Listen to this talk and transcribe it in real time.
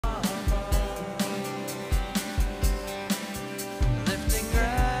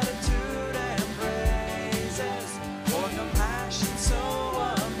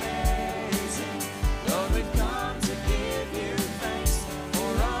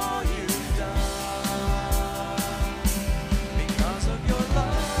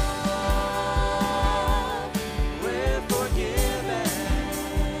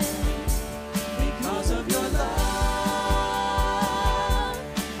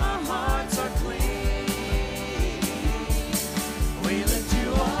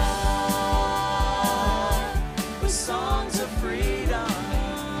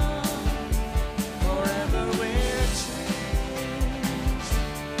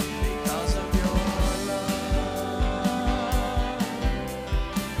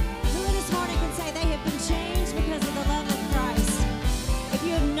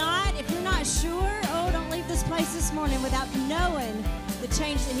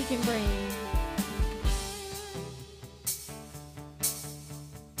He can bring.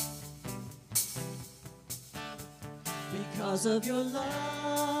 Because of your love,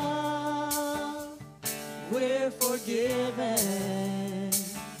 we're forgiven.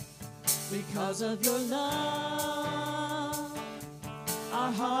 Because of your love,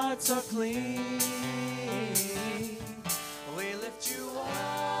 our hearts are clean. We lift you up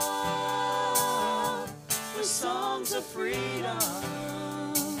with songs of freedom.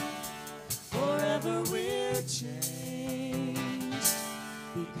 Forever we're changed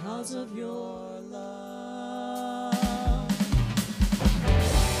because of your love.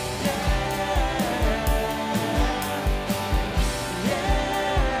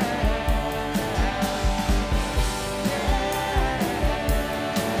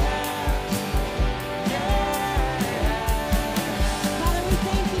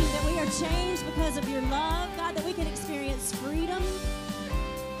 Of your love, God, that we can experience freedom,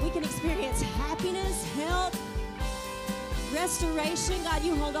 we can experience happiness, health, restoration. God,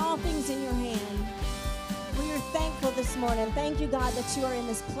 you hold all things in your hand. We are thankful this morning. Thank you, God, that you are in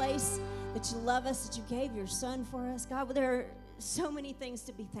this place, that you love us, that you gave your son for us. God, there are so many things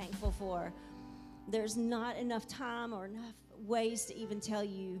to be thankful for. There's not enough time or enough ways to even tell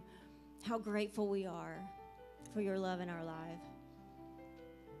you how grateful we are for your love in our life.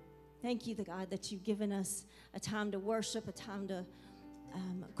 Thank you, God, that you've given us a time to worship, a time to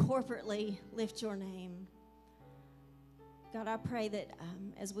corporately lift your name. God, I pray that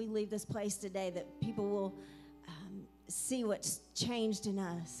as we leave this place today, that people will see what's changed in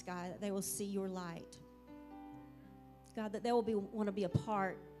us, God, that they will see your light. God, that they will want to be a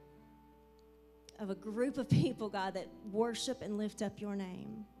part of a group of people, God, that worship and lift up your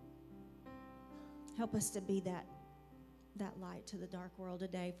name. Help us to be that light to the dark world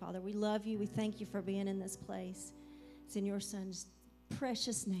today, Father. We love you. We thank you for being in this place. It's in your son's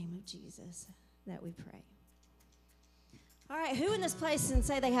precious name of Jesus that we pray. All right, who in this place can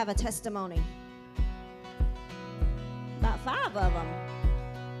say they have a testimony? About 5 of them.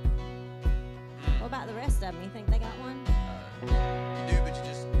 What about the rest of them? You think they got one? You do, but you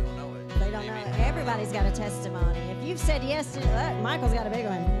just don't know it. They don't know it. Everybody's got a testimony. If you've said yes to that, Michael's got a big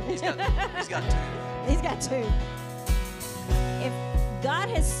one. He's got 2. He's got 2. If God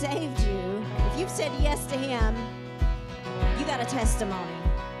has saved you, if you've said yes to him, you got a testimony.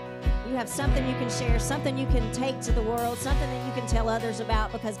 You have something you can share, something you can take to the world, something that you can tell others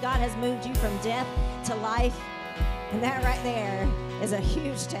about, because God has moved you from death to life. And that right there is a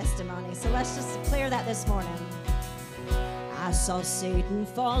huge testimony. So let's just declare that this morning. I saw Satan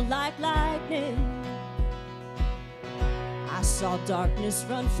fall like lightning. I saw darkness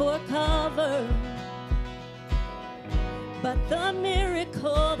run for cover. But the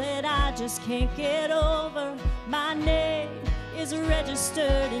miracle that I just can't get over, my name is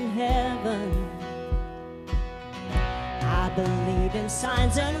registered in heaven. I believe in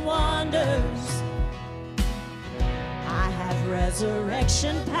signs and wonders. I have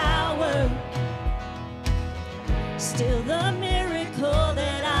resurrection power. Still the miracle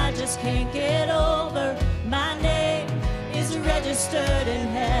that I just can't get over, my name is registered in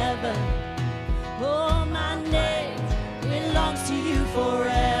heaven. Oh, my name belongs to you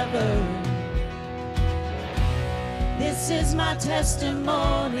forever. This is my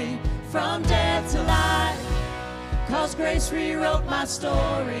testimony from death to life. 'Cause grace rewrote my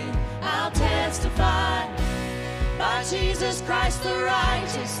story, I'll testify. By Jesus Christ the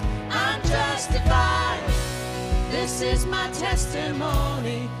righteous, I'm justified. This is my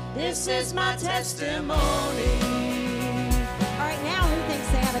testimony. This is my testimony. All right, now who thinks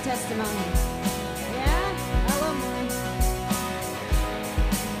they have a testimony? Yeah? A little more.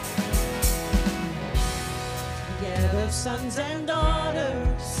 Together, sons and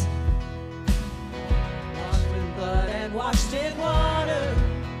daughters, washed in blood and washed in water.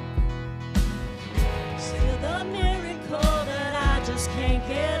 Still the miracle that I just can't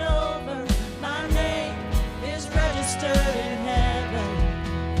get over, my name is registered in heaven.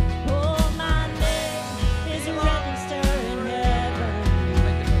 Oh, my name is registered in heaven.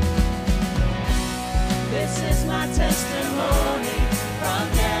 This is my testimony from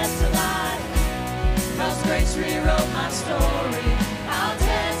death to life. 'Cause grace rewrote my story, I'll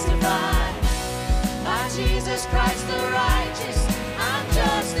testify. By Jesus Christ the righteous, I'm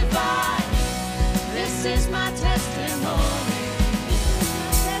justified. This is my testimony. This is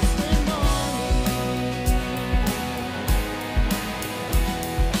my testimony.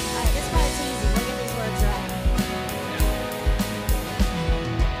 All right, this part's easy. We'll get these words right.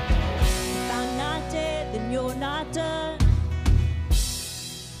 If I'm not dead, then you're not done.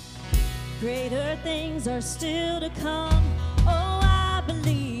 Greater things are still to come. Oh, I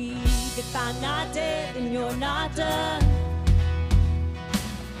believe. I'm not dead, then you're not done.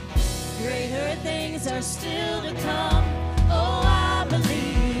 Greater things are still to come. Oh, I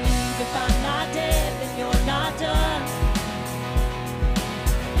believe if I'm not dead, then you're not done.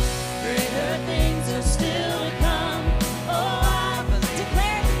 Greater things are still to come. Oh, I believe.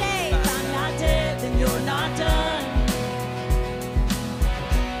 Declare today, if I'm not dead, then you're not done.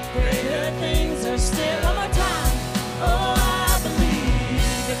 Greater things are still. One more time. Oh, I believe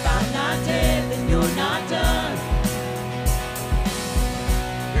if I'm not dead, then you're not done.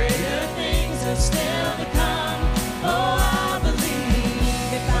 Greater things are still to come. Oh, I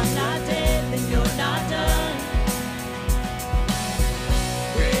believe if I'm not dead, then you're not done.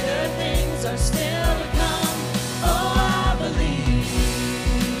 Greater things are still to come. Oh, I believe.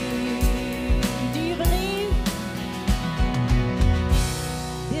 Do you believe?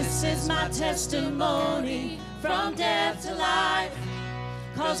 This is my testimony from death to life.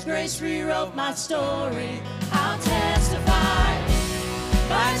 'Cause grace rewrote my story. I'll testify.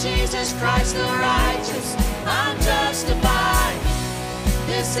 By Jesus Christ the righteous, I'm justified.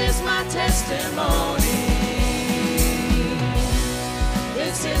 This is my testimony.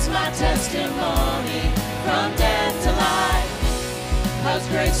 This is my testimony from death to life. 'Cause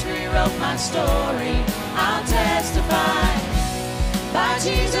grace rewrote my story. I'll testify. By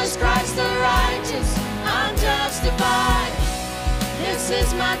Jesus Christ the righteous, I'm justified. This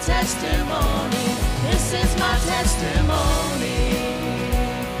is my testimony. This is my testimony.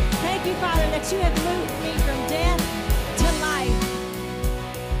 Thank you, Father, that you have moved me from death to life.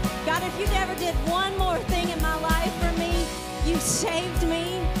 God, if you never did one more thing in my life for me, you saved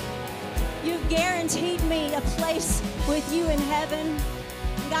me. You've guaranteed me a place with you in heaven.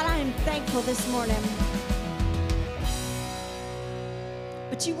 And God, I am thankful this morning.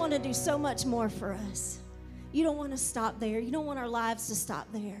 But you want to do so much more for us. You don't want to stop there. You don't want our lives to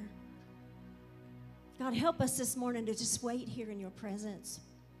stop there. God, help us this morning to just wait here in your presence.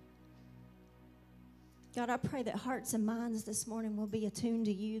 God, I pray that hearts and minds this morning will be attuned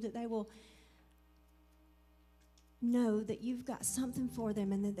to you, that they will know that you've got something for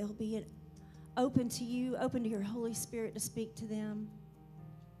them, and that they'll be open to you, open to your Holy Spirit to speak to them.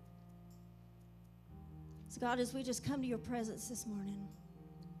 So God, as we just come to your presence this morning,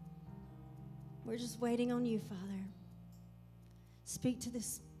 we're just waiting on you, Father. Speak to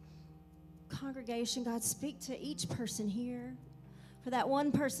this congregation, God. Speak to each person here. For that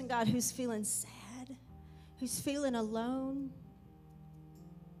one person, God, who's feeling sad, who's feeling alone,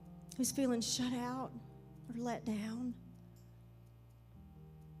 who's feeling shut out or let down.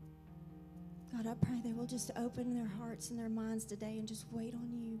 God, I pray they will just open their hearts and their minds today and just wait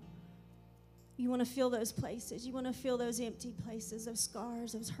on you. You want to fill those places. You want to fill those empty places, those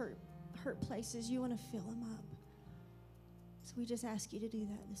scars, those hurt places. You want to fill them up. So we just ask you to do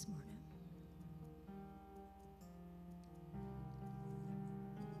that this morning.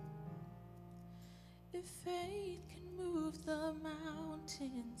 If faith can move the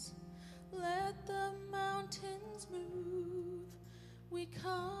mountains, let the mountains move. We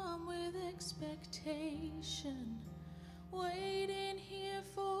come with expectation, waiting here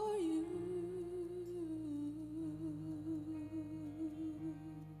for you.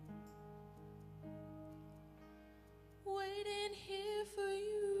 Waiting here for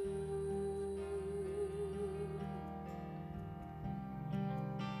you.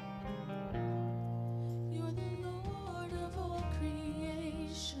 You're the Lord of all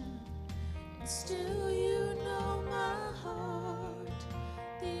creation, and still you know my heart,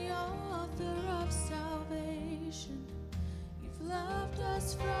 the author of salvation. You've loved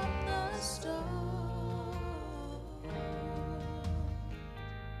us from the start.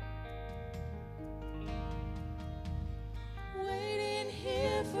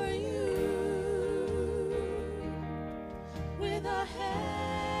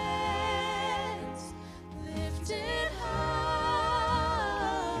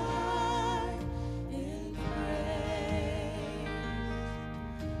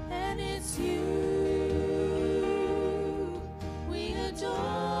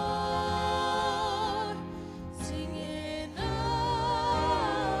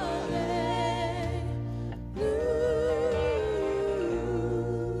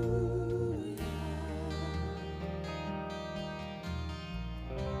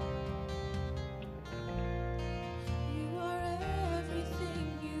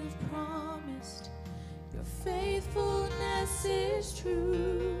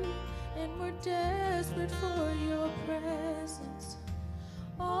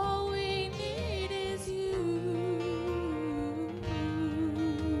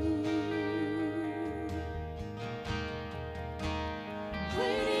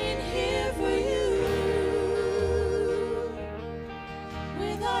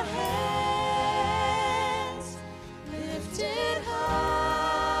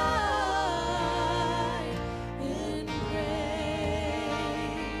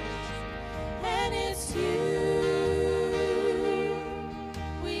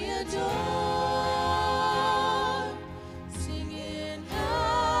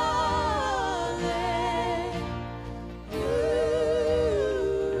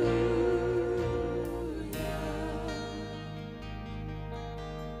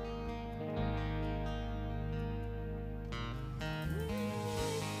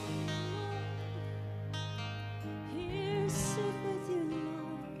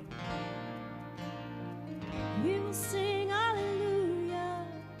 sing hallelujah,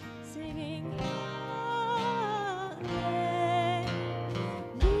 singing hallelujah,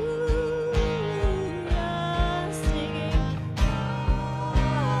 singing hallelujah, singing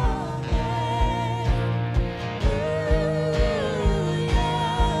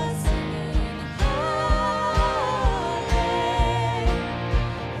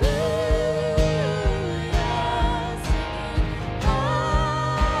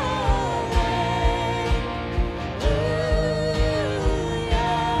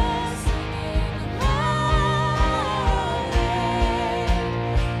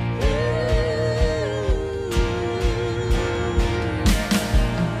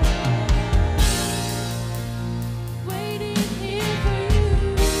waiting here for you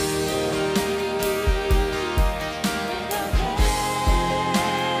in the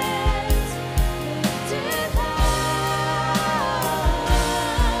heavens, lifted high in praise,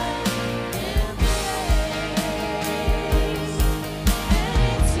 and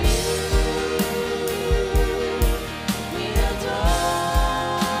it's you we adore,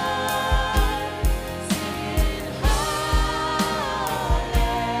 singing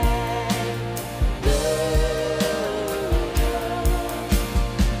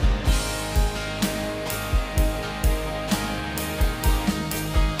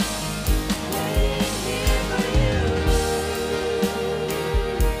waiting here for you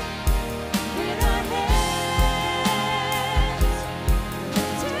with our hands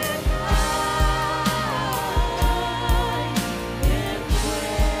lifted high in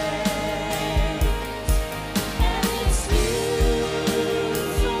praise, and it's you,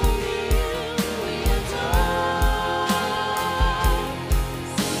 only you we adore,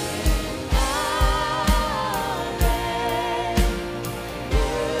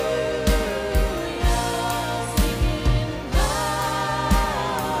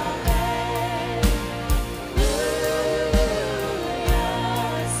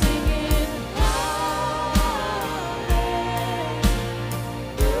 singing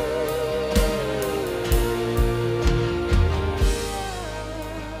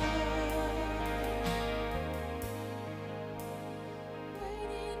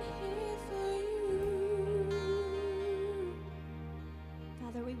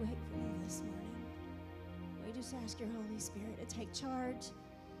Father, we wait for you this morning. We just ask your Holy Spirit to take charge,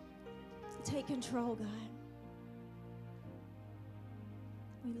 to take control, God.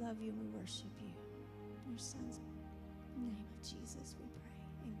 We love you and we worship you. In your Son's name of Jesus, we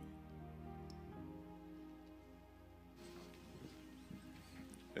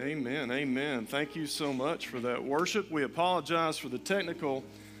pray. Amen. Amen, amen. Thank you so much for that worship. We apologize for the technical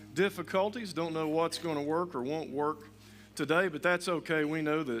difficulties. Don't know what's going to work or won't work today, but that's okay. We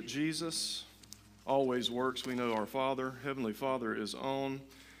know that Jesus always works. We know our Father, Heavenly Father, is on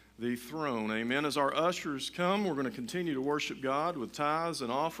the throne. Amen. As our ushers come, we're going to continue to worship God with tithes and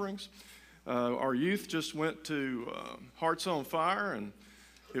offerings. Our youth just went to Hearts on Fire, and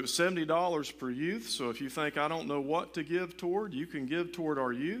it was $70 per youth. So if you think, I don't know what to give toward, you can give toward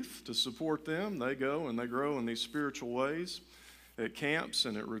our youth to support them. They go and they grow in these spiritual ways at camps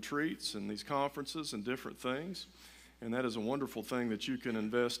and at retreats and these conferences and different things. And that is a wonderful thing that you can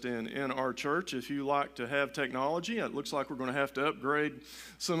invest in our church. If you like to have technology, it looks like we're going to have to upgrade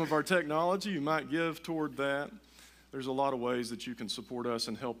some of our technology. You might give toward that. There's a lot of ways that you can support us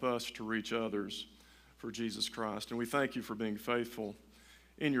and help us to reach others for Jesus Christ. And we thank you for being faithful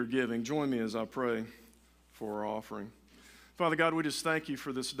in your giving. Join me as I pray for our offering. Father God, we just thank you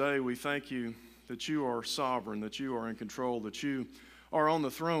for this day. We thank you that you are sovereign, that you are in control, that you are on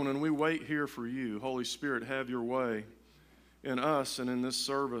the throne, and we wait here for you. Holy Spirit, have your way in us and in this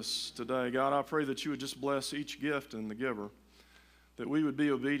service today. God, I pray that you would just bless each gift and the giver, that we would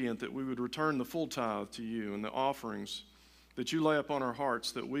be obedient, that we would return the full tithe to you and the offerings that you lay upon our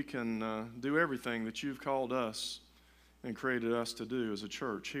hearts, that we can do everything that you've called us and created us to do as a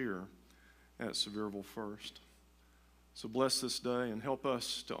church here at Sevierville First. So bless this day and help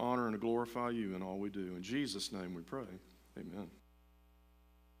us to honor and to glorify you in all we do. In Jesus' name we pray. Amen.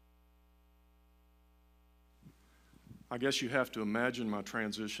 I guess you have to imagine my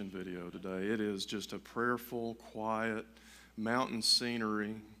transition video today. It is just a prayerful, quiet, mountain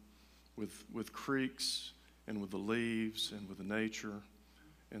scenery with creeks and with the leaves and with the nature,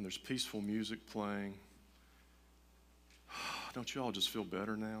 and there's peaceful music playing. Don't you all just feel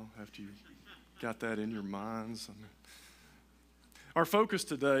better now after you got that in your minds? I mean, our focus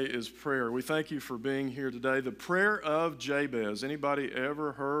today is prayer. We thank you for being here today. The prayer of Jabez. Anybody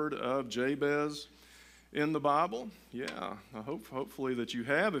ever heard of Jabez in the Bible? Yeah, hopefully that you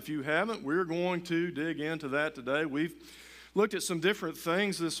have. If you haven't, we're going to dig into that today. We've looked at some different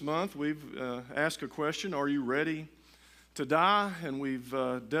things this month. We've asked a question, are you ready to die? And we've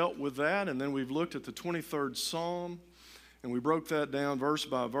dealt with that. And then we've looked at the 23rd Psalm, and we broke that down verse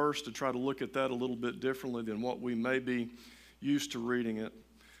by verse to try to look at that a little bit differently than what we may be used to reading it.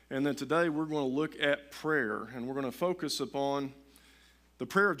 And then today we're going to look at prayer, and we're going to focus upon the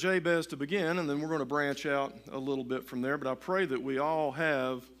prayer of Jabez to begin, and then we're going to branch out a little bit from there. But I pray that we all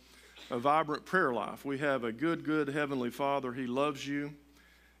have a vibrant prayer life. We have a good Heavenly Father. He loves you.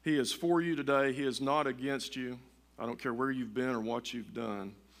 He is for you today. He is not against you. I don't care where you've been or what you've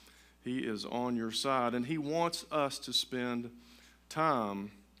done. He is on your side, and He wants us to spend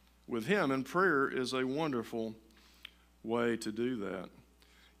time with Him, and prayer is a wonderful way to do that.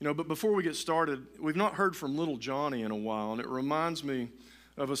 You know, but before we get started, we've not heard from little Johnny in a while, and it reminds me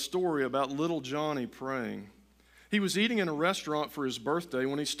of a story about little Johnny praying. He was eating in a restaurant for his birthday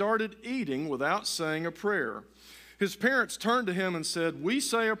when he started eating without saying a prayer. His parents turned to him and said, "We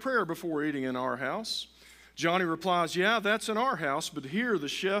say a prayer before eating in our house." Johnny replies, "Yeah, that's in our house, but here the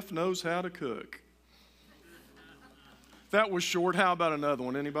chef knows how to cook." That was short. How about another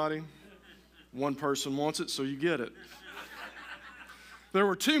one? Anybody? One person wants it, so you get it. There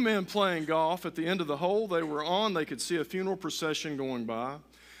were two men playing golf. At the end of the hole they were on, they could see a funeral procession going by.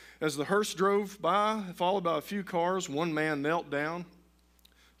 As the hearse drove by, followed by a few cars, one man knelt down,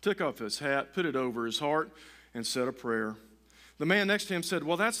 took off his hat, put it over his heart, and said a prayer. The man next to him said,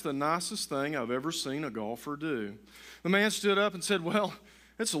 "Well, that's the nicest thing I've ever seen a golfer do." The man stood up and said, "Well,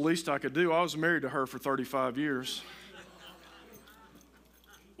 it's the least I could do. I was married to her for 35 years.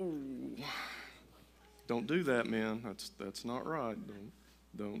 Ooh. Don't do that, man. That's not right.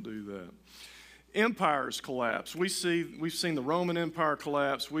 Don't do that. Empires collapse. We've seen the Roman Empire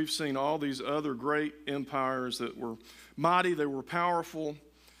collapse. We've seen all these other great empires that were mighty, they were powerful,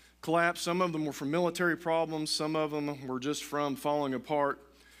 collapse. Some of them were from military problems. Some of them were just from falling apart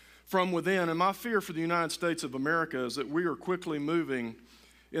from within. And my fear for the United States of America is that we are quickly moving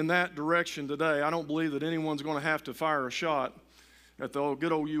in that direction today. I don't believe that anyone's going to have to fire a shot at the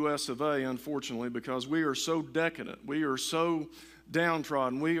good old U.S. of A., unfortunately, because we are so decadent. We are so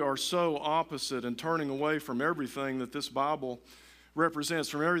downtrodden. We are so opposite and turning away from everything that this Bible represents,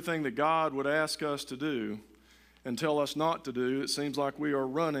 from everything that God would ask us to do and tell us not to do. It seems like we are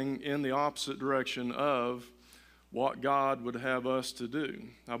running in the opposite direction of what God would have us to do.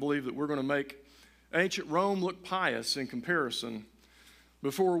 I believe that we're going to make ancient Rome look pious in comparison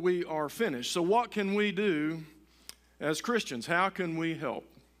before we are finished. So what can we do as Christians? How can we help?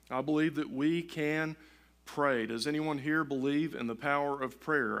 I believe that we can pray. Does anyone here believe in the power of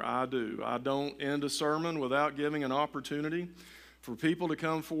prayer? I do. I don't end a sermon without giving an opportunity for people to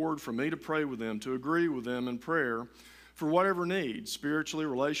come forward, for me to pray with them, to agree with them in prayer for whatever needs, spiritually,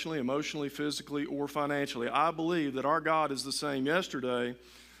 relationally, emotionally, physically, or financially. I believe that our God is the same yesterday,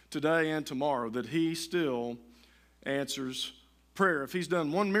 today, and tomorrow, that He still answers prayer. If He's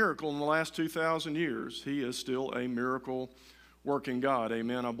done one miracle in the last 2,000 years, He is still a miracle-working God.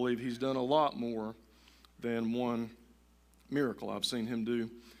 Amen. I believe He's done a lot more than one miracle. I've seen Him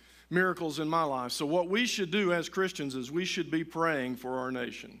do miracles in my life. So what we should do as Christians is we should be praying for our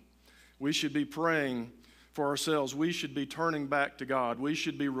nation. We should be praying for ourselves. We should be turning back to God. We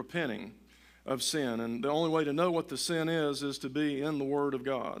should be repenting of sin. And the only way to know what the sin is to be in the Word of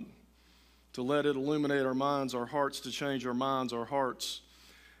God, to let it illuminate our minds, our hearts, to change our minds, our hearts,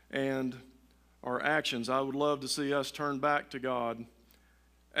 and our actions. I would love to see us turn back to God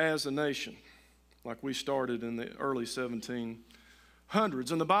as a nation, like we started in the early 1700s.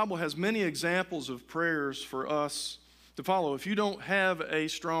 And the Bible has many examples of prayers for us to follow. If you don't have a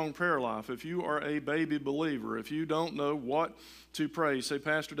strong prayer life, if you are a baby believer, if you don't know what to pray, you say,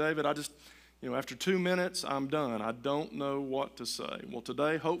 "Pastor David, after 2 minutes, I'm done. I don't know what to say." Well,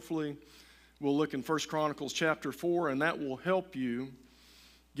 today, hopefully, we'll look in 1 Chronicles chapter 4, and that will help you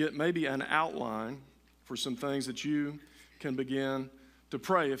get maybe an outline for some things that you can begin to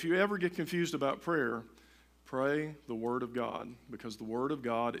pray. If you ever get confused about prayer, pray the Word of God, because the Word of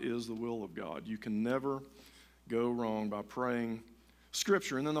God is the will of God. You can never go wrong by praying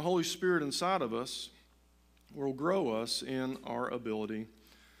Scripture. And then the Holy Spirit inside of us will grow us in our ability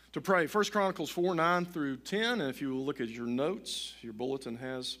to pray. 1 Chronicles 4, 9 through 10, and if you will look at your notes, your bulletin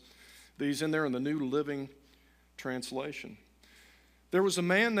has these in there in the New Living Translation. There was a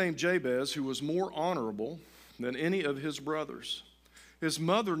man named Jabez who was more honorable than any of his brothers. His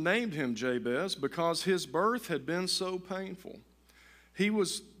mother named him Jabez because his birth had been so painful. He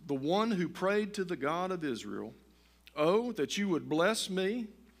was the one who prayed to the God of Israel, "Oh, that you would bless me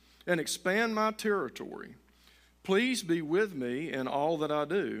and expand my territory. Please be with me in all that I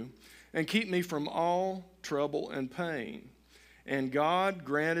do and keep me from all trouble and pain." and God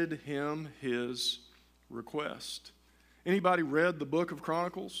granted him his request. Anybody read the book of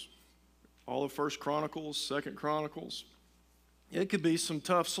Chronicles? All of 1 Chronicles, 2 Chronicles? It could be some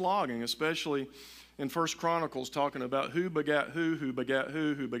tough slogging, especially in 1 Chronicles, talking about who begat who begat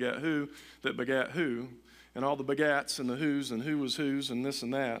who begat who, that begat who, and all the begats and the who's and who was whose and this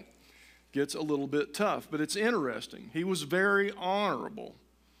and that. Gets a little bit tough, but it's interesting. He was very honorable.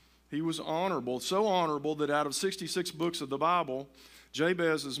 He was honorable, so honorable that out of 66 books of the Bible,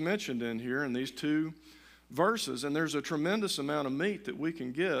 Jabez is mentioned in here in these 2 verses, and there's a tremendous amount of meat that we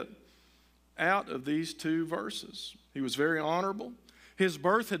can get out of these 2 verses. He was very honorable. His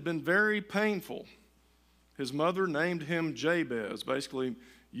birth had been very painful. His mother named him Jabez. Basically,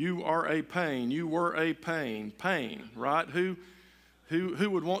 you are a pain. You were a pain. Pain, right? Who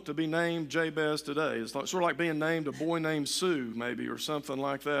would want to be named Jabez today? It's sort of like being named a boy named Sue, maybe, or something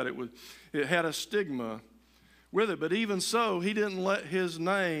like that. It had a stigma with it. But even so, he didn't let his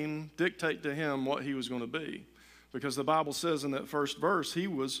name dictate to him what he was going to be. Because the Bible says in that first verse, he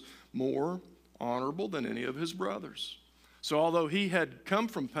was more honorable than any of his brothers. So although he had come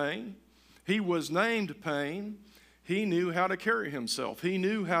from pain, he was named Pain, he knew how to carry himself. He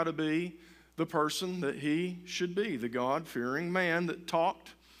knew how to be the person that he should be, the God-fearing man that talked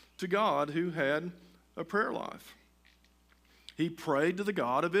to God, who had a prayer life. He prayed to the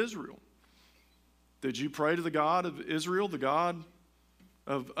God of Israel. Did you pray to the God of Israel, the God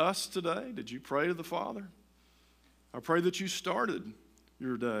of us today? Did you pray to the Father? I pray that you started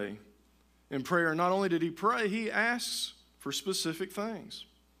your day in prayer. Not only did he pray, he asks for specific things.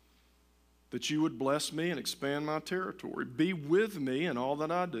 That you would bless me and expand my territory. Be with me in all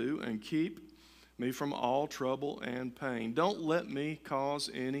that I do and keep me from all trouble and pain. Don't let me cause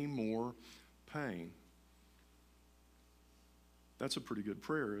any more pain. That's a pretty good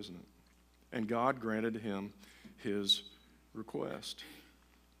prayer, isn't it? And God granted him his request.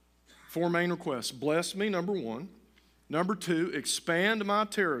 4 main requests. Bless me, number 1. Number 2, expand my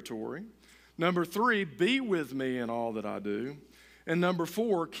territory. Number 3, be with me in all that I do. And number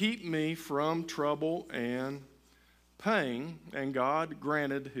 4, keep me from trouble and pain. And God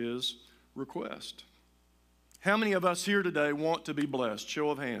granted his request. How many of us here today want to be blessed?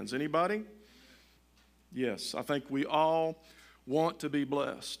 Show of hands. Anybody? Yes, I think we all want to be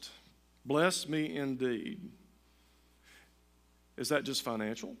blessed. Bless me indeed. Is that just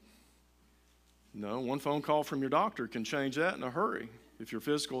financial? No, one phone call from your doctor can change that in a hurry. If your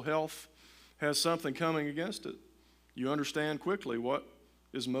physical health has something coming against it, you understand quickly what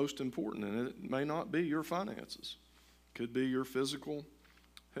is most important, and it may not be your finances. It could be your physical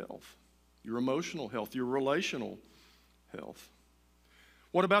health, your emotional health, your relational health.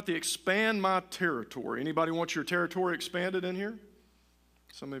 What about the expand my territory? Anybody want your territory expanded in here?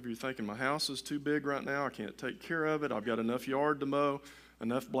 Some of you are thinking, my house is too big right now. I can't take care of it. I've got enough yard to mow,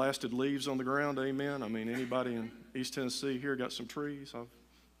 enough blasted leaves on the ground. Amen. I mean, anybody in East Tennessee here got some trees?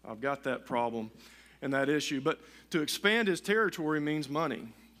 I've got that problem and that issue. But to expand his territory means money,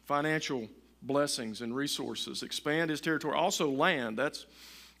 financial blessings and resources. Expand his territory. Also land. That's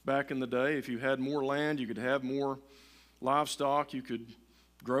back in the day. If you had more land, you could have more livestock. You could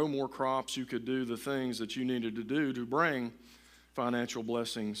grow more crops. You could do the things that you needed to do to bring financial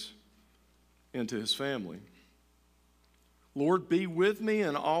blessings into his family. Lord, be with me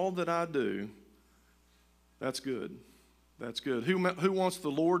in all that I do. That's good. That's good. Who wants the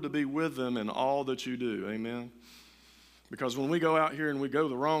Lord to be with them in all that you do? Amen. Because when we go out here and we go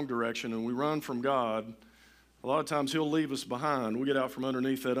the wrong direction and we run from God, a lot of times he'll leave us behind. We get out from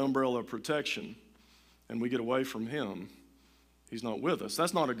underneath that umbrella of protection and we get away from him. He's not with us.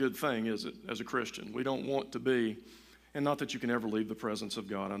 That's not a good thing, is it, as a Christian? We don't want to be, and not that you can ever leave the presence of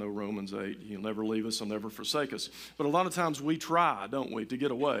God. I know Romans 8, he'll never leave us, he'll never forsake us. But a lot of times we try, don't we, to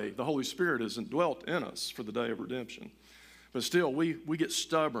get away. The Holy Spirit isn't dwelt in us for the day of redemption. But still, we get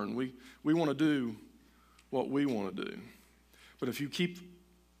stubborn. We want to do what we want to do. But if you keep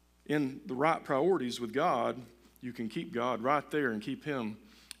in the right priorities with God, you can keep God right there and keep him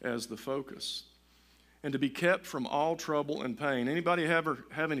as the focus. And to be kept from all trouble and pain. Anybody ever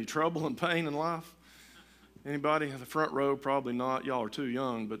have any trouble and pain in life? Anybody in the front row? Probably not. Y'all are too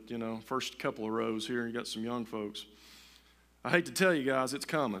young, but first couple of rows here, you got some young folks. I hate to tell you guys, it's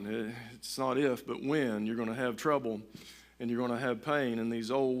coming. It's not if, but when you're going to have trouble and you're going to have pain in these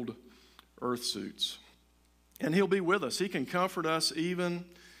old earth suits. And he'll be with us. He can comfort us even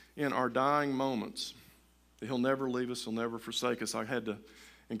in our dying moments. He'll never leave us. He'll never forsake us. I had to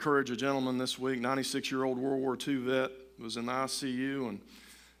encourage a gentleman this week, 96-year-old World War II vet, was in the ICU, and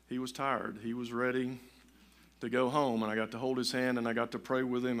he was tired. He was ready to go home, and I got to hold his hand, and I got to pray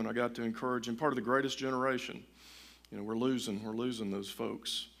with him, and I got to encourage him. Part of the greatest generation we're losing those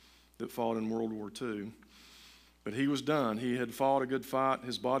folks that fought in World War II. But he was done. He had fought a good fight.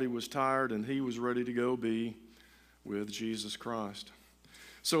 His body was tired, and he was ready to go be with Jesus Christ.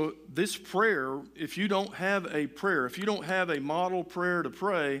 So this prayer, if you don't have a prayer, if you don't have a model prayer to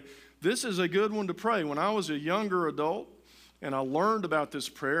pray, this is a good one to pray. When I was a younger adult and I learned about this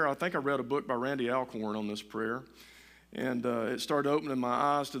prayer, I think I read a book by Randy Alcorn on this prayer, and it started opening my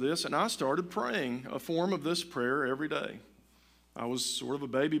eyes to this, and I started praying a form of this prayer every day. I was sort of a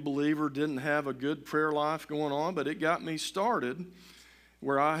baby believer, didn't have a good prayer life going on, but it got me started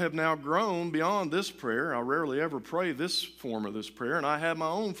where I have now grown beyond this prayer. I rarely ever pray this form of this prayer, and I have my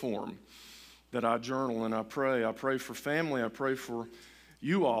own form that I journal and I pray. I pray for family. I pray for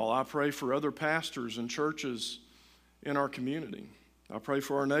you all. I pray for other pastors and churches in our community. I pray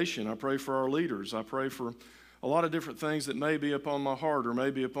for our nation. I pray for our leaders. I pray for a lot of different things that may be upon my heart or may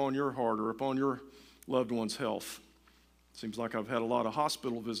be upon your heart or upon your loved one's health. It seems like I've had a lot of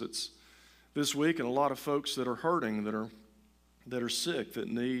hospital visits this week and a lot of folks that are hurting, that are sick, that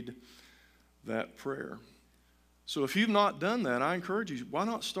need that prayer. So if you've not done that, I encourage you, why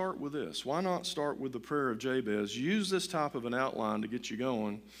not start with this? Why not start with the prayer of Jabez? Use this type of an outline to get you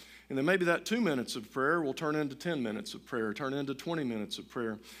going. And then maybe that 2 minutes of prayer will turn into 10 minutes of prayer, turn into 20 minutes of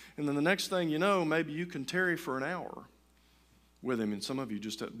prayer. And then the next thing you know, maybe you can tarry for an hour with him. And some of you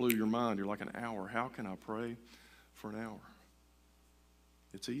just that blew your mind. You're like, an hour? How can I pray for an hour?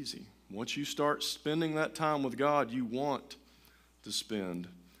 It's easy. Once you start spending that time with God, you want to spend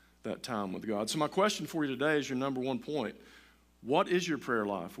that time with God. So my question for you today is your number one point. What is your prayer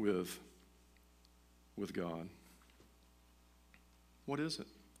life with God? What is it?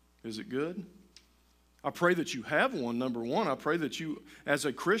 Is it good? I pray that you have one, number one. I pray that you, as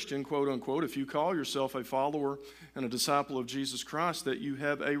a Christian, quote unquote, if you call yourself a follower and a disciple of Jesus Christ, that you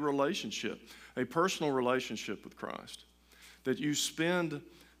have a relationship, a personal relationship with Christ, that you spend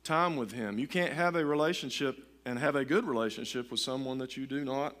time with him. You can't have a relationship and have a good relationship with someone that you do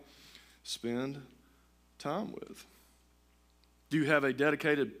not spend time with. Do you have a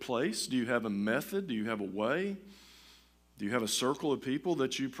dedicated place? Do you have a method? Do you have a way? Do you have a circle of people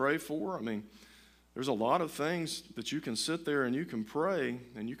that you pray for? I mean, there's a lot of things that you can sit there and you can pray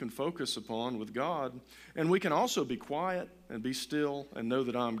and you can focus upon with God. And we can also be quiet and be still and know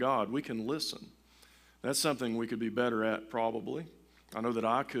that I'm God. We can listen. That's something we could be better at probably. I know that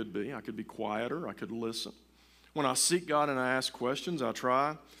I could be. I could be quieter. I could listen. When I seek God and I ask questions, I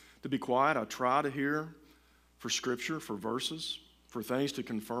try to be quiet. I try to hear for scripture, for verses, for things to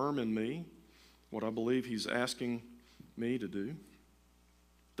confirm in me what I believe he's asking me to do.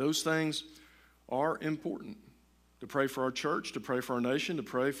 Those things are important. To pray for our church, to pray for our nation, to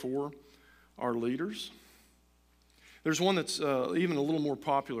pray for our leaders. There's one that's even a little more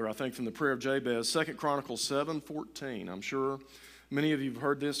popular, I think, than the prayer of Jabez, 2 Chronicles 7:14. I'm sure many of you have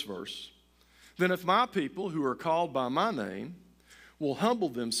heard this verse. Then if my people who are called by my name will humble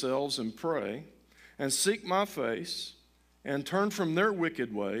themselves and pray and seek my face and turn from their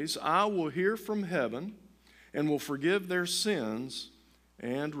wicked ways, I will hear from heaven and will forgive their sins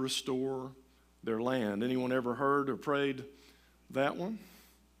and restore their land. Anyone ever heard or prayed that one?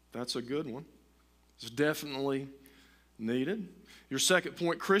 That's a good one. It's definitely needed. Your second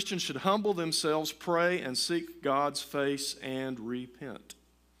point, Christians should humble themselves, pray, and seek God's face and repent.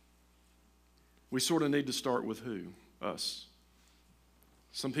 We sort of need to start with who? Us.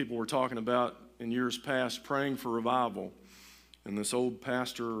 Some people were talking about in years past praying for revival. And this old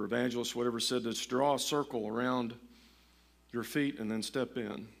pastor or evangelist, whatever, said to draw a circle around your feet and then step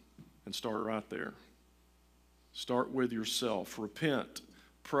in and start right there. Start with yourself. Repent,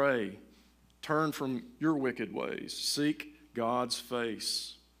 pray, turn from your wicked ways. Seek God's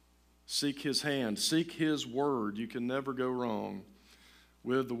face. Seek his hand. Seek his word. You can never go wrong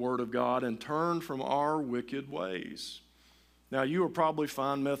with the word of God, and turn from our wicked ways. Now, you are probably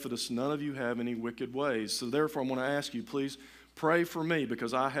fine Methodists. None of you have any wicked ways. So therefore, I'm going to ask you, please pray for me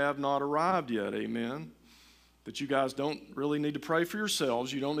because I have not arrived yet. Amen. That you guys don't really need to pray for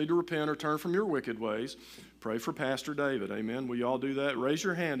yourselves. You don't need to repent or turn from your wicked ways. Pray for Pastor David. Amen. Will you all do that? Raise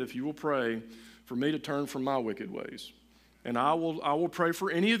your hand if you will pray for me to turn from my wicked ways. And I will pray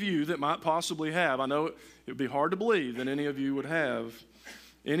for any of you that might possibly have. I know it would be hard to believe that any of you would have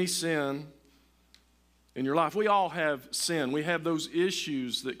any sin in your life. We all have sin. We have those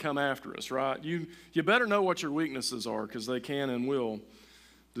issues that come after us, right? You better know what your weaknesses are because they can and will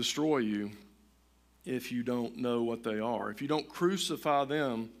destroy you if you don't know what they are. If you don't crucify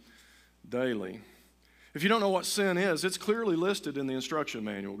them daily. If you don't know what sin is, it's clearly listed in the instruction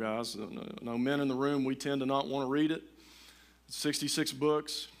manual, guys. No men in the room, we tend to not want to read it. It's 66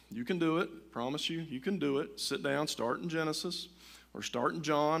 books. You can do it. Promise you, you can do it. Sit down, start in Genesis or start in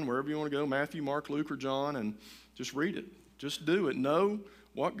John, wherever you want to go, Matthew, Mark, Luke, or John, and just read it. Just do it. Know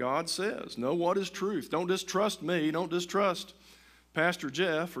what God says. Know what is truth. Don't distrust me. Don't distrust Pastor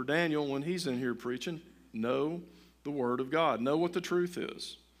Jeff or Daniel when he's in here preaching. Know the Word of God. Know what the truth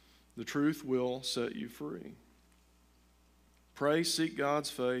is. The truth will set you free. Pray, seek God's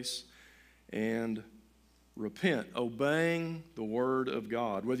face, and repent, obeying the Word of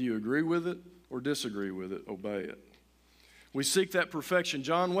God. Whether you agree with it or disagree with it, obey it. We seek that perfection.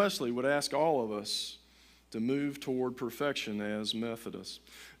 John Wesley would ask all of us to move toward perfection as Methodists.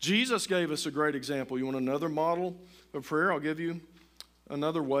 Jesus gave us a great example. You want another model of prayer? I'll give you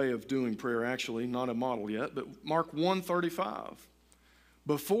another way of doing prayer, actually, not a model yet, but Mark 1:35.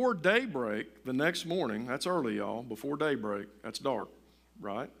 Before daybreak the next morning, that's early, y'all, before daybreak, that's dark,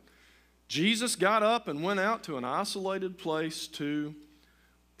 right? Jesus got up and went out to an isolated place to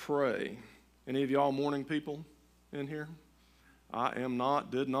pray. Any of y'all morning people in here? I am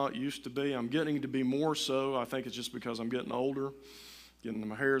not, did not, used to be. I'm getting to be more so. I think it's just because I'm getting older.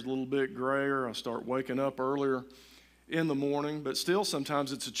 My hair's a little bit grayer. I start waking up earlier in the morning. But still,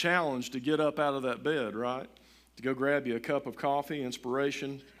 sometimes it's a challenge to get up out of that bed, right? To go grab you a cup of coffee,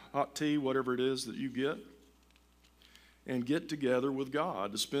 inspiration, hot tea, whatever it is that you get, and get together with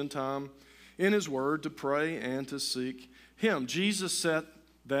God, to spend time in His Word, to pray and to seek Him. Jesus set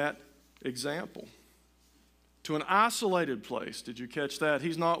that example. To an isolated place. Did you catch that?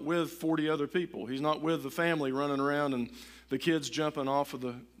 He's not with 40 other people. He's not with the family running around and the kids jumping off of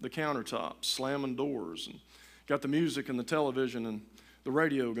the countertops, slamming doors, and got the music and the television and the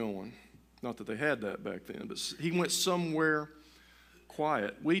radio going. Not that they had that back then, but he went somewhere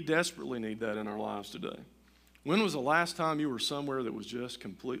quiet. We desperately need that in our lives today. When was the last time you were somewhere that was just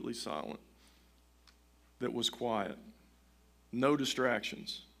completely silent? That was quiet? No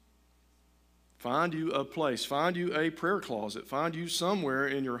distractions. Find you a place. Find you a prayer closet. Find you somewhere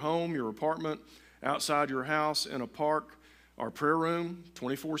in your home, your apartment, outside your house, in a park. Our prayer room,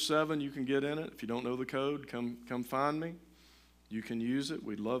 24/7, you can get in it. If you don't know the code, come find me. You can use it.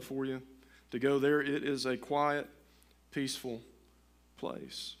 We'd love for you to go there. It is a quiet, peaceful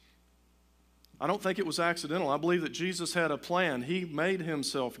place. I don't think it was accidental. I believe that Jesus had a plan. He made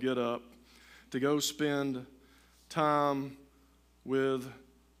himself get up to go spend time with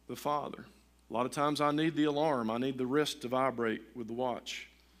the Father. A lot of times I need the alarm. I need the wrist to vibrate with the watch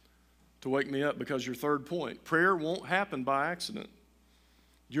to wake me up, because your third point, prayer won't happen by accident.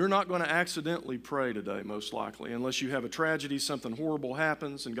 You're not going to accidentally pray today, most likely, unless you have a tragedy, something horrible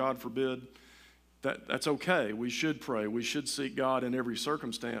happens, and God forbid, that's okay. We should pray. We should seek God in every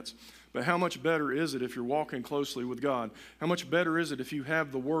circumstance. But how much better is it if you're walking closely with God? How much better is it if you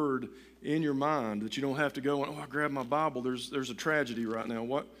have the Word in your mind, that you don't have to go and, I grab my Bible. There's a tragedy right now.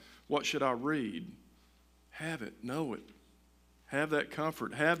 What should I read? Have it. Know it. Have that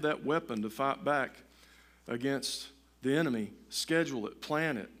comfort. Have that weapon to fight back against the enemy. Schedule it.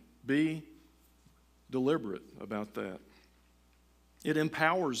 Plan it. Be deliberate about that. It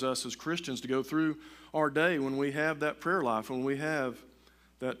empowers us as Christians to go through our day when we have that prayer life, when we have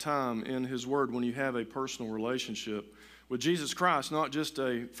that time in His Word, when you have a personal relationship with Jesus Christ, not just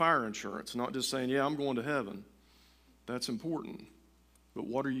a fire insurance, not just saying, yeah, I'm going to heaven. That's important. But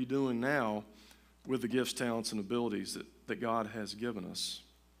what are you doing now with the gifts, talents, and abilities that God has given us?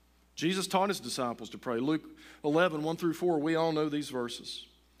 Jesus taught His disciples to pray. Luke 11:1-4, we all know these verses.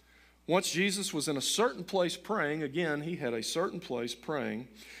 Once Jesus was in a certain place praying. Again, He had a certain place praying.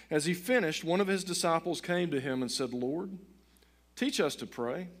 As He finished, one of His disciples came to Him and said, Lord, teach us to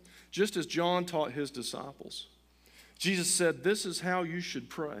pray, just as John taught his disciples. Jesus said, this is how you should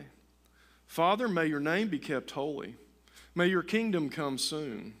pray. Father, may your name be kept holy. May your kingdom come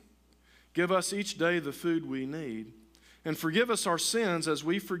soon. Give us each day the food we need, and forgive us our sins as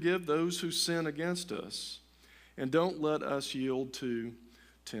we forgive those who sin against us. And don't let us yield to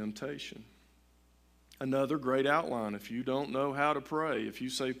temptation. Another great outline. If you don't know how to pray, if you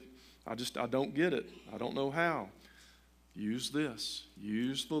say, I don't get it, I don't know how, use this.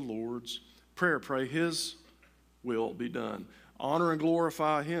 Use the Lord's Prayer. Pray His will be done. Honor and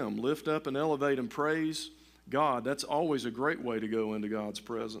glorify Him. Lift up and elevate and praise God. That's always a great way to go into God's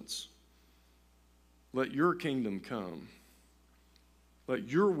presence. Let your kingdom come. Let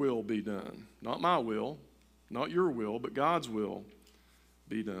your will be done. Not my will, not your will, but God's will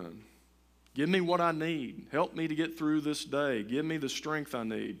be done. Give me what I need. Help me to get through this day. Give me the strength I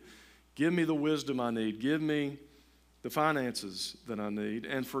need. Give me the wisdom I need. Give me the finances that I need.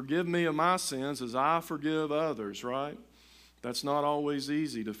 And forgive me of my sins as I forgive others, right? That's not always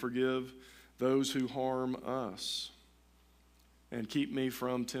easy, to forgive those who harm us. and keep me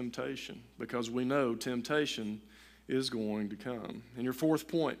from temptation, because we know temptation is going to come. And your fourth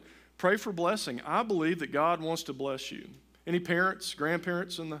point, pray for blessing. I believe that God wants to bless you. Any parents,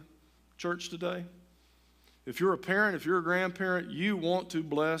 grandparents in the church today? If you're a parent, if you're a grandparent, you want to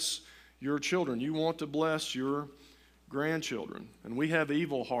bless your children. You want to bless your grandchildren. And we have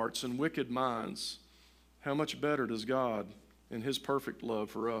evil hearts and wicked minds. How much better does God, in his perfect love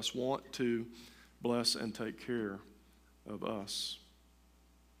for us, want to bless and take care of us?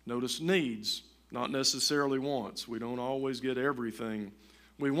 Notice needs, not necessarily wants. We don't always get everything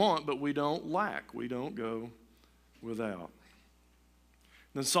we want, but we don't lack. We don't go without.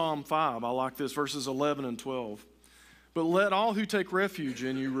 Then Psalm 5, I like this, verses 11 and 12. But let all who take refuge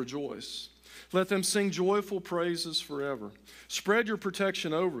in you rejoice. Let them sing joyful praises forever. Spread your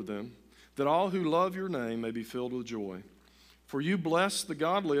protection over them, that all who love your name may be filled with joy. For you bless the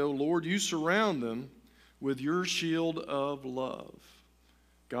godly, O Lord. You surround them with your shield of love.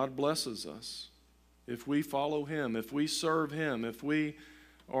 God blesses us if we follow him, if we serve him, if we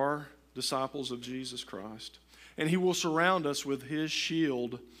are disciples of Jesus Christ. And he will surround us with his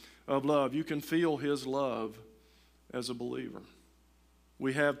shield of love. You can feel his love as a believer.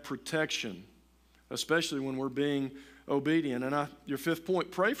 We have protection, especially when we're being obedient. And your fifth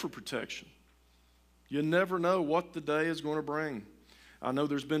point, pray for protection. You never know what the day is going to bring. I know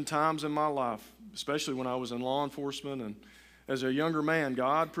there's been times in my life, especially when I was in law enforcement, and as a younger man,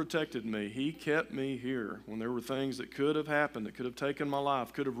 God protected me. He kept me here when there were things that could have happened, that could have taken my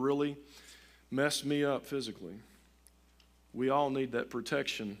life, could have really messed me up physically. We all need that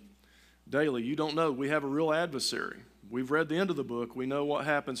protection daily. You don't know. We have a real adversary. We've read the end of the book. We know what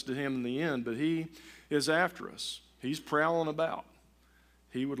happens to him in the end, but he is after us. He's prowling about.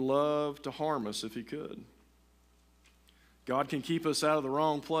 He would love to harm us if he could. God can keep us out of the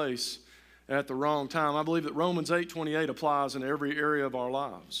wrong place at the wrong time. I believe that Romans 8:28 applies in every area of our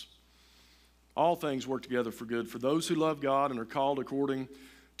lives. All things work together for good for those who love God and are called according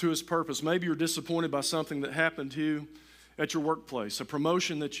to his purpose. Maybe you're disappointed by something that happened to you at your workplace, a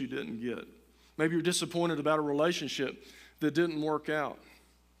promotion that you didn't get. Maybe you're disappointed about a relationship that didn't work out.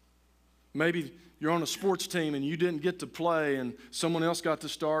 Maybe you're on a sports team and you didn't get to play and someone else got to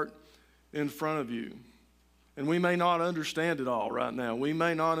start in front of you. And we may not understand it all right now. We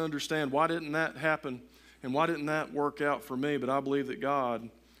may not understand why didn't that happen and why didn't that work out for me, but I believe that God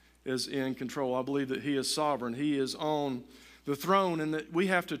is in control. I believe that he is sovereign. He is on the throne, and that we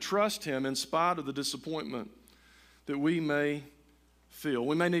have to trust him in spite of the disappointment that we may feel.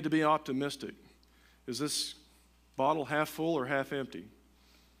 We may need to be optimistic. Is this bottle half full or half empty?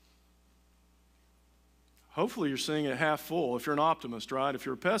 Hopefully you're seeing it half full if you're an optimist, right? If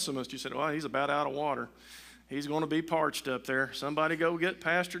you're a pessimist, you say, well, he's about out of water. He's going to be parched up there. Somebody go get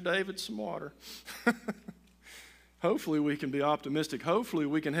Pastor David some water. Hopefully we can be optimistic. Hopefully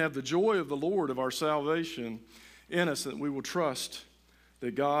we can have the joy of the Lord of our salvation in us, that we will trust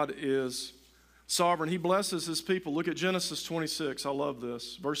that God is sovereign. He blesses his people. Look at Genesis 26. I love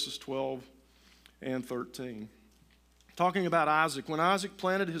this. Verses 12 and 13. Talking about Isaac. When Isaac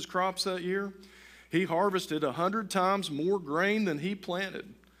planted his crops that year, he harvested 100 times more grain than he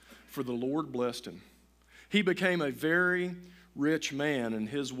planted, for the Lord blessed him. He became a very rich man, and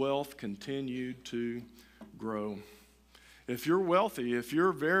his wealth continued to grow. If you're wealthy, if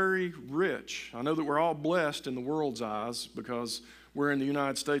you're very rich, I know that we're all blessed in the world's eyes because we're in the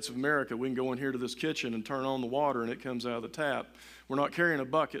United States of America. We can go in here to this kitchen and turn on the water and it comes out of the tap. We're not carrying a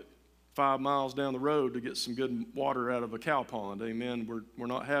bucket 5 miles down the road to get some good water out of a cow pond. Amen. We're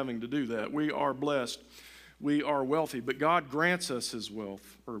not having to do that. We are blessed. We are wealthy, but God grants us his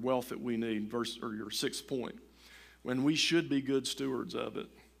wealth, or wealth that we need, your sixth point, when we should be good stewards of it.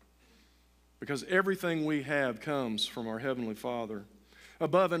 Because everything we have comes from our Heavenly Father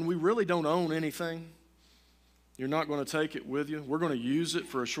above, and we really don't own anything. You're not going to take it with you. We're going to use it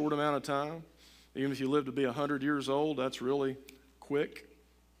for a short amount of time. Even if you live to be 100 years old, that's really quick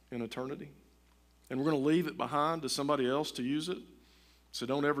in eternity. And we're going to leave it behind to somebody else to use it. So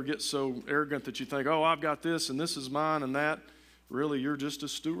don't ever get so arrogant that you think, oh, I've got this and this is mine and that. Really, you're just a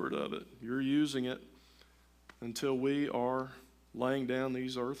steward of it. You're using it until we are laying down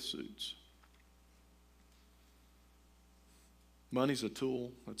these earth suits. Money's a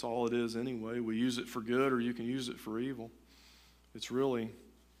tool. That's all it is anyway. We use it for good, or you can use it for evil. It's really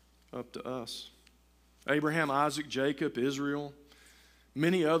up to us. Abraham, Isaac, Jacob, Israel,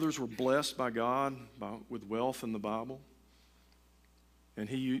 many others were blessed by God with wealth in the Bible. And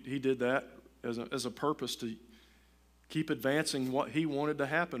he did that as a purpose to keep advancing what he wanted to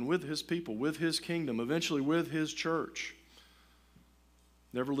happen with his people, with his kingdom, eventually with his church.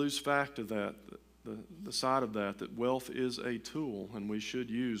 Never lose fact of that the side of that wealth is a tool, and we should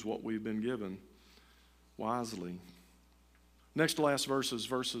use what we've been given wisely. Next to last verses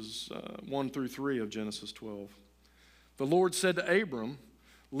 1 through 3 of Genesis 12. The Lord said to Abram,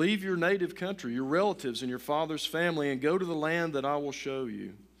 leave your native country, your relatives, and your father's family, and go to the land that I will show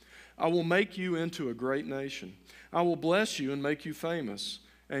you. I will make you into a great nation. I will bless you and make you famous,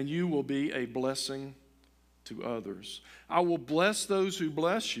 and you will be a blessing to others. I will bless those who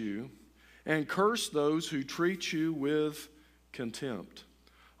bless you, and curse those who treat you with contempt.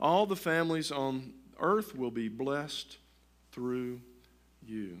 All the families on earth will be blessed through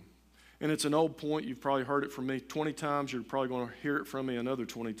you. And it's an old point. You've probably heard it from me 20 times. You're probably going to hear it from me another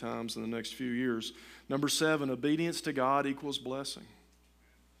 20 times in the next few years. Number 7, obedience to God equals blessing.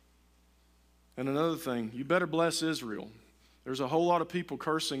 And another thing, you better bless Israel. There's a whole lot of people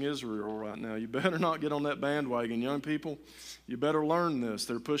cursing Israel right now. You better not get on that bandwagon. Young people, you better learn this.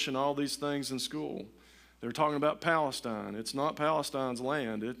 They're pushing all these things in school. They're talking about Palestine. It's not Palestine's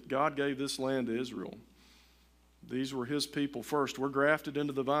land. God gave this land to Israel. These were his people first. We're grafted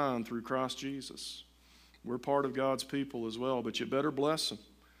into the vine through Christ Jesus. We're part of God's people as well, but you better bless them,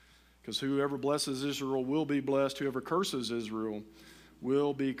 because whoever blesses Israel will be blessed. Whoever curses Israel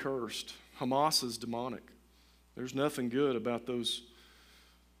will be cursed. Hamas is demonic. There's nothing good about those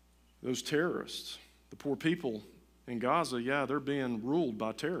terrorists. The poor people in Gaza, yeah, they're being ruled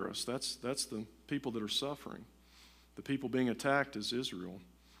by terrorists. That's the people that are suffering. The people being attacked is Israel.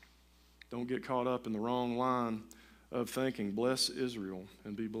 Don't get caught up in the wrong line of thinking. Bless Israel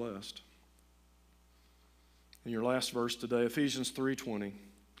and be blessed. In your last verse today, Ephesians 3:20,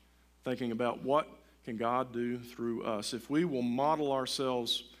 thinking about what can God do through us. If we will model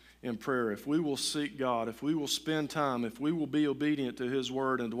ourselves in prayer, if we will seek God, if we will spend time, if we will be obedient to his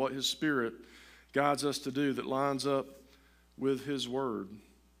word and to what his Spirit guides us to do that lines up with his word.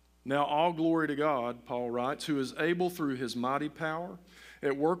 Now all glory to God, Paul writes, who is able through his mighty power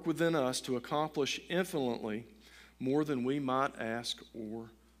at work within us to accomplish infinitely more than we might ask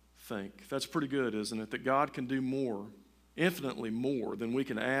or think. That's pretty good, isn't it? That God can do more, infinitely more than we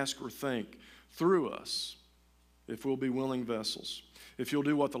can ask or think through us if we'll be willing vessels. If you'll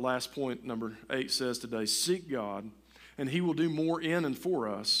do what the last point, number 8, says today, seek God, and he will do more in and for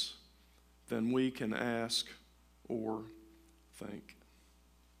us than we can ask or think.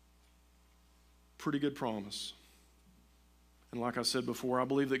 Pretty good promise. And like I said before, I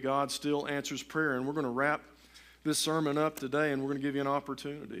believe that God still answers prayer, and we're going to wrap this sermon up today, and we're going to give you an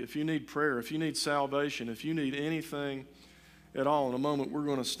opportunity. If you need prayer, if you need salvation, if you need anything at all, in a moment we're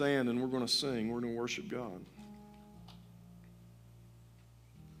going to stand and we're going to sing. We're going to worship God.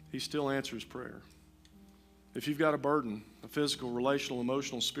 He still answers prayer. If you've got a burden, a physical, relational,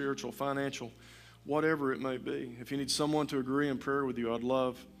 emotional, spiritual, financial, whatever it may be, if you need someone to agree in prayer with you, I'd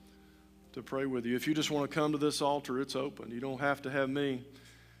love to pray with you. If you just want to come to this altar, it's open. You don't have to have me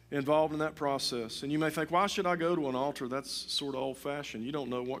involved in that process. And you may think, why should I go to an altar? That's sort of old-fashioned. You don't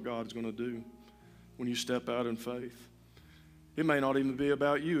know what God's going to do when you step out in faith. It may not even be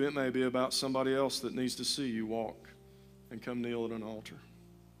about you. It may be about somebody else that needs to see you walk and come kneel at an altar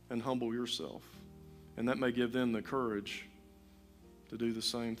and humble yourself. And that may give them the courage to do the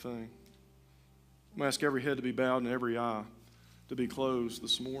same thing. I'm going to ask every head to be bowed and every eye to be closed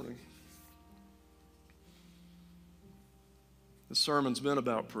this morning. This sermon's been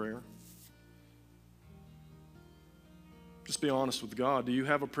about prayer. Just be honest with God. Do you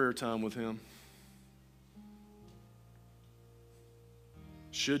have a prayer time with him?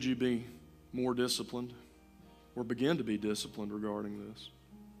 Should you be more disciplined or begin to be disciplined regarding this?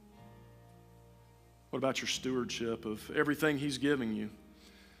 What about your stewardship of everything he's giving you,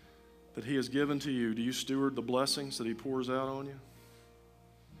 that he has given to you? Do you steward the blessings that he pours out on you?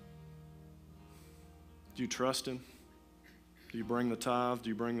 Do you trust him? Do you bring the tithe? Do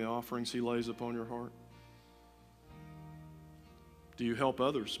you bring the offerings he lays upon your heart? Do you help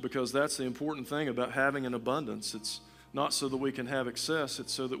others? Because that's the important thing about having an abundance. It's not so that we can have excess.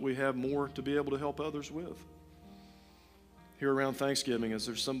 It's so that we have more to be able to help others with. Here around Thanksgiving, is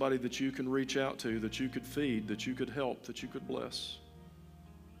there somebody that you can reach out to, that you could feed, that you could help, that you could bless?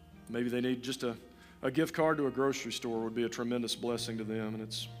 Maybe they need just a gift card to a grocery store would be a tremendous blessing to them, and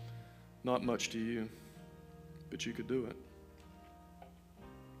it's not much to you, but you could do it.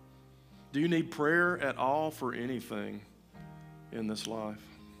 Do you need prayer at all for anything in this life?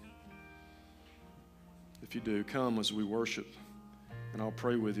 If you do, come as we worship, and I'll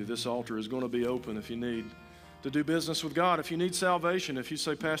pray with you. This altar is going to be open if you need to do business with God. If you need salvation, if you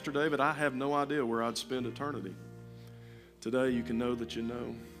say, Pastor David, I have no idea where I'd spend eternity, today you can know that you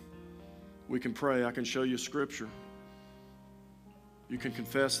know. We can pray. I can show you Scripture. You can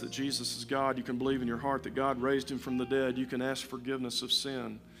confess that Jesus is God. You can believe in your heart that God raised him from the dead. You can ask forgiveness of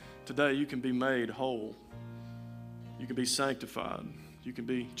sin. Today, you can be made whole. You can be sanctified. You can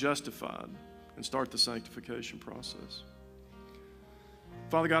be justified and start the sanctification process.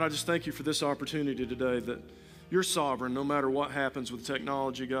 Father God, I just thank you for this opportunity today that you're sovereign no matter what happens with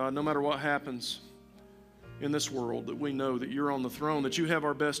technology, God, no matter what happens in this world, that we know that you're on the throne, that you have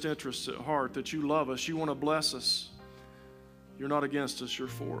our best interests at heart, that you love us, you want to bless us. You're not against us, you're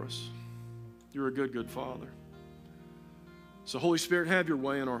for us. You're a good, good Father. So Holy Spirit, have your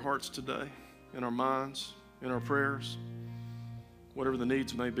way in our hearts today, in our minds, in our prayers. Whatever the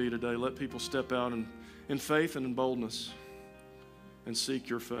needs may be today, let people step out in faith and in boldness and seek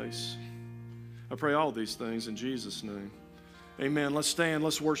your face. I pray all these things in Jesus' name. Amen. Let's stand.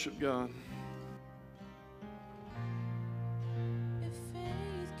 Let's worship God. If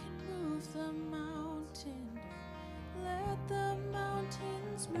faith can move the mountain, let the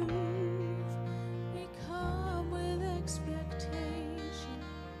mountains move. We come with expectation,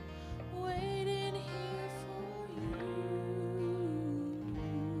 waiting here for you.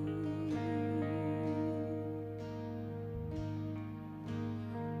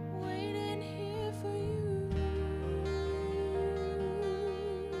 Waiting here for you.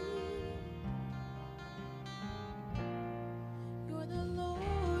 You're the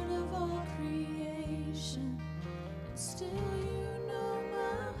Lord of all creation, and still you know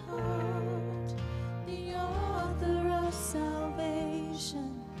my heart, the author of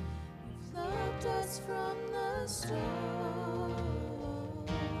salvation. You've loved us from the start.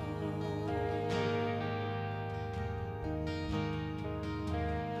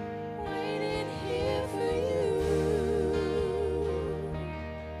 Waiting here for you,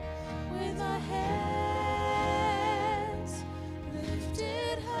 with our hands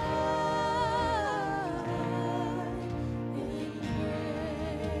lifted high in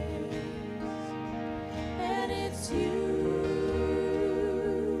praise. And it's you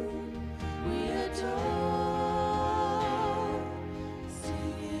we adore,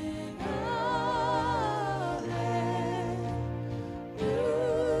 singing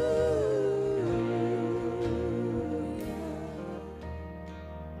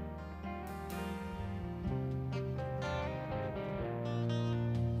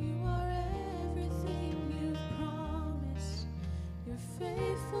You are everything you've promised. Your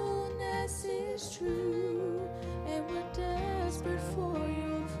faithfulness is true, and we're desperate for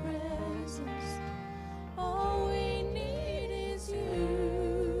your presence. All we need is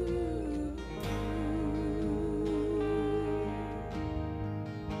you.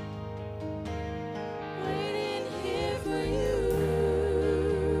 Waiting here for you,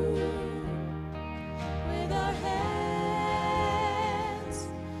 with our hands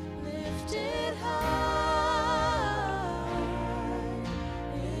lifted high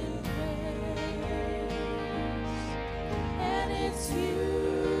in praise. And it's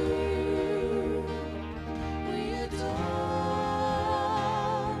you we adore,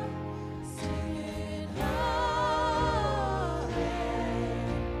 singing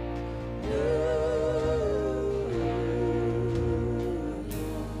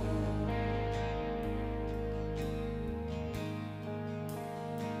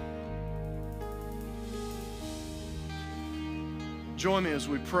Join me as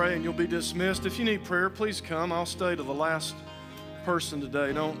we pray, and you'll be dismissed. If you need prayer, please come. I'll stay to the last person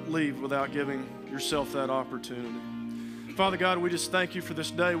today. Don't leave without giving yourself that opportunity. Father God, we just thank you for this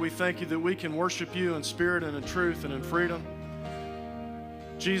day. We thank you that we can worship you in spirit and in truth and in freedom.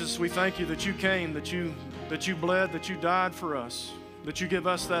 Jesus, we thank you that you came, that you bled, that you died for us, that you give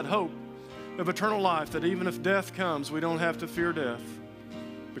us that hope of eternal life, that even if death comes, we don't have to fear death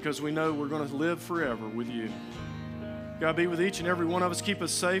because we know we're going to live forever with you. God, be with each and every one of us. Keep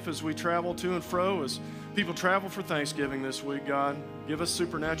us safe as we travel to and fro, as people travel for Thanksgiving this week, God. Give us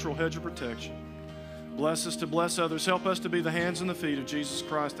supernatural hedge of protection. Bless us to bless others. Help us to be the hands and the feet of Jesus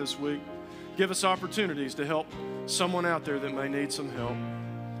Christ this week. Give us opportunities to help someone out there that may need some help.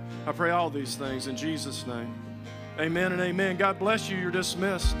 I pray all these things in Jesus' name. Amen and amen. God bless you. You're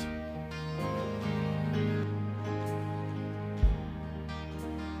dismissed.